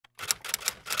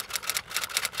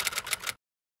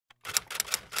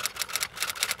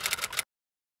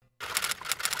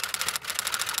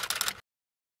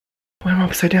Why am I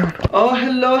upside down? Oh,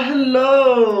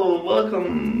 hello.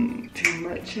 Welcome to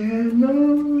my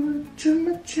channel.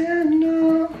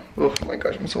 Oh my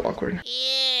gosh, I'm so awkward.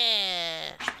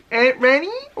 Yeah. Ain't ready?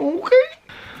 Okay.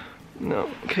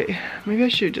 No, okay. Maybe I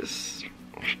should just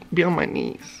be on my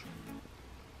knees.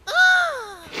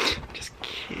 Just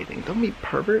kidding. Don't be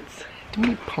perverts. Don't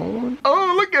be porn.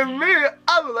 Oh, look at me.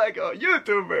 I'm like a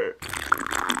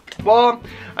YouTuber. Well,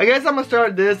 I guess I'm gonna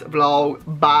start this vlog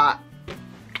by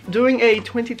doing a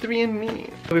 23andMe.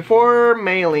 Before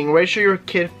mailing, make sure your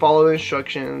kid follow the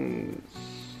instructions.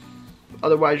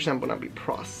 Otherwise, your sample will not be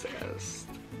processed.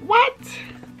 What?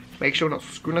 Make sure not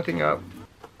screw nothing up.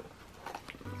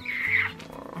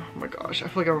 Oh my gosh, I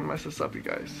feel like I'm gonna mess this up, you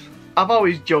guys. I've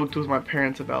always joked with my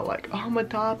parents about like, oh, I'm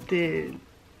adopted.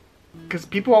 Because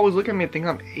people always look at me and think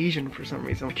I'm Asian for some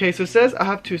reason. Okay, so it says I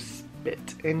have to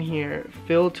spit in here.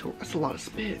 Fill to, that's a lot of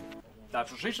spit.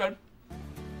 That's what she said.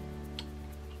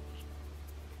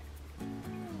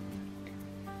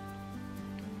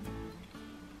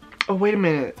 Oh, wait a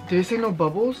minute. Did it say no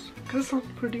bubbles? Because it's not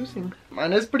producing.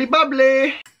 Mine is pretty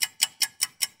bubbly.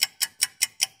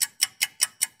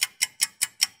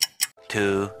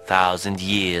 2,000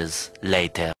 years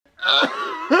later.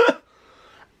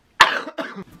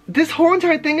 This whole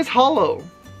entire thing is hollow.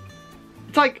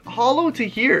 It's like hollow to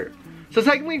here. So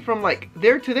technically from like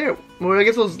there to there, where I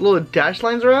guess those little dash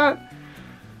lines are at.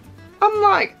 I'm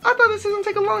like, I thought this was gonna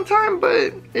take a long time,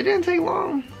 but it didn't take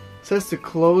long. It says to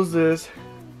close this.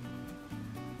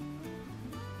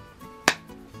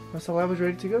 My saliva's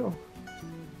ready to go.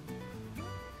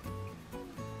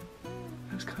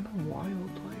 That's kind of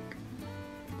wild, like,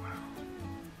 wow.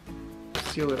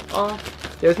 Seal it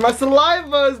off. There's my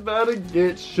saliva, it's about to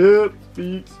get shipped,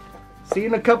 beats. See you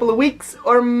in a couple of weeks,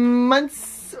 or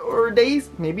months, or days,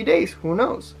 maybe days, who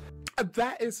knows.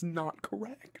 That is not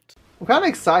correct. I'm kind of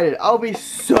excited. I'll be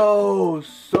so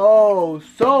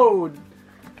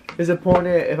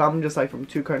disappointed if I'm just like from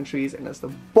two countries and it's the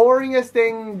boringest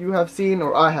thing you have seen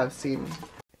or I have seen.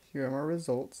 Here are my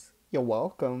results. You're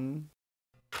welcome.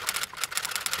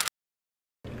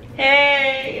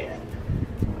 Hey!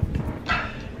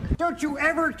 Don't you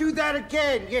ever do that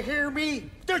again, you hear me?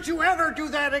 Don't you ever do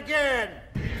that again!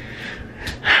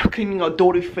 Cleaning out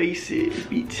dirty faces,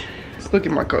 bitch. Look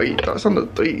at my coitas, ando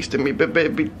triste, mi bebé,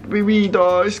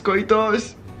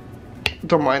 coitas.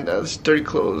 Don't mind that, it's dirty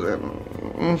clothes and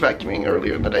vacuuming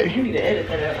earlier in the day. You need to edit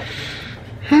that out.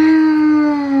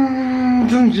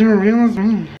 Don't you realize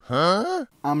me? Huh?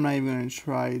 I'm not even gonna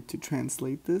try to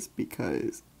translate this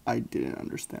because I didn't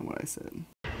understand what I said.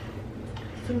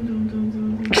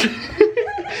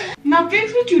 Now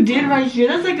fix what you did right here.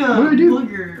 That's like a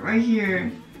booger right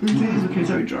here. Okay,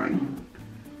 sorry, drawing.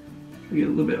 I get a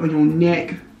little bit on your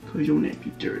neck because your neck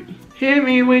is dirty. Hit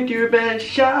me with your best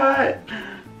shot.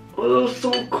 Oh,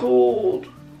 so cold.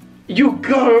 You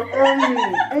got it on me.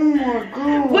 Oh my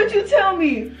god. What'd you tell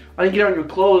me? I didn't get on your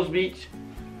clothes, bitch.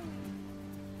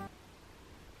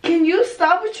 Can you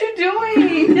stop what you're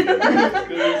doing?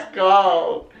 It's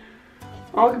cold.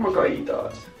 Oh, look at my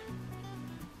gallitas.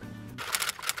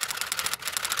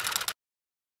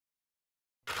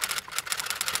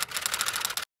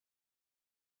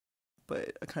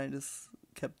 But I kind of just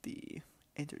kept the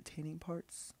entertaining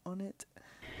parts on it.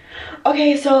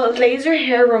 Okay, so laser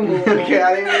hair removal. Okay,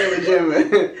 I didn't go to the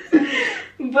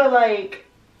gym. But like,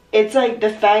 it's like the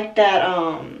fact that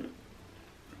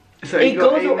So it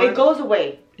goes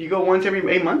away. You go once every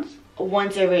 8 months?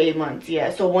 Once every 8 months,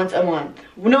 yeah. So once a month.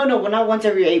 No, not once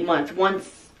every 8 months.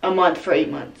 Once a month for 8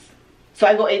 months. So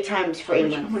I go 8 times for 8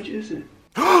 months. How much is it?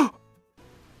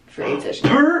 For 8 sessions.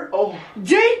 Oh.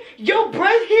 Jay, your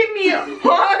breath hit me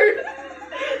hard.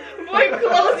 Boy,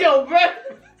 close your breath.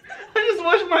 I just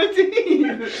washed my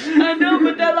teeth. I know,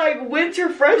 but that like winter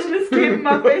freshness came in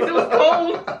my face. It was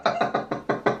cold.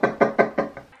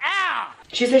 Ow!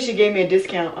 She said she gave me a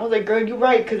discount. I was like, girl, you're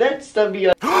right, cause that stuff be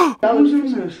like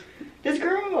 $. This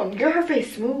girl, her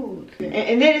face smooth.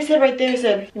 And then it said right there, it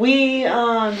said,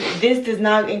 this does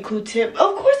not include tip.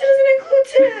 Of course it doesn't include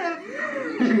tip.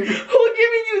 Who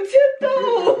giving you tip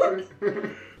though?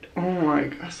 Oh my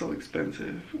god, so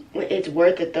expensive. It's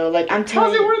worth it though. Like I'm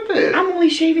telling you. How's it worth it? I'm only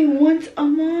shaving once a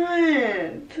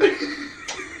month.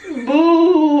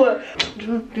 Boo.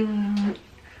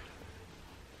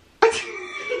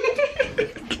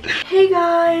 Hey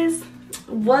guys.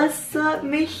 What's up,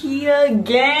 Mejia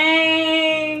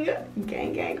gang?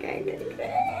 Gang.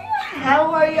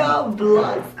 How are y'all,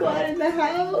 Vlog Squad in the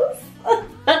house?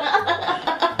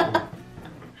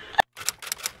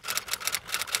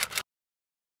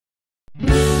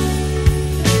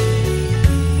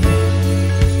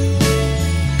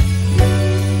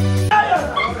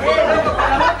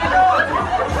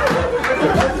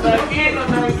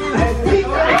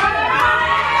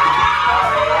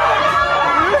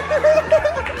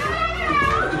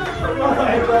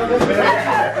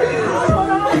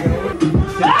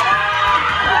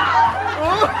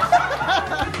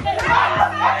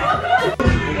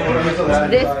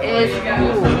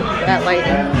 That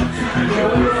lighting.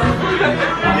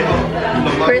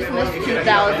 Christmas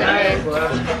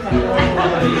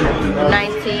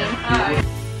 2019.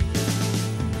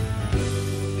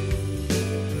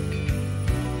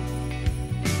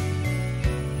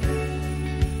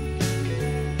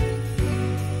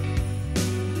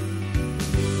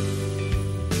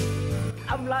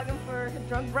 I'm vlogging for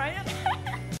Drunk Brian.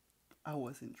 I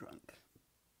wasn't drunk.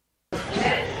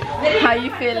 How you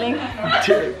feeling?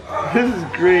 Dude, this is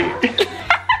great.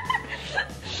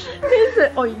 Is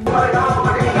it? Oh,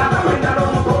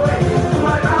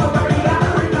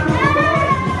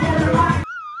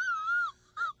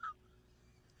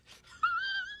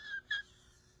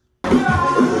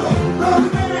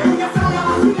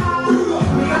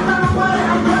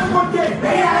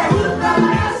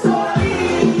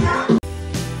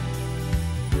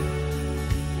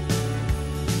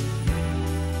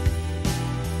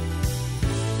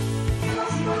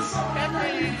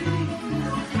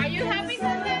 are you happy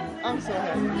today? I'm so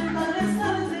happy.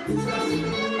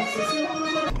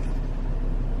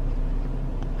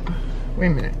 Wait a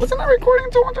minute. Wasn't I recording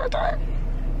 200 times?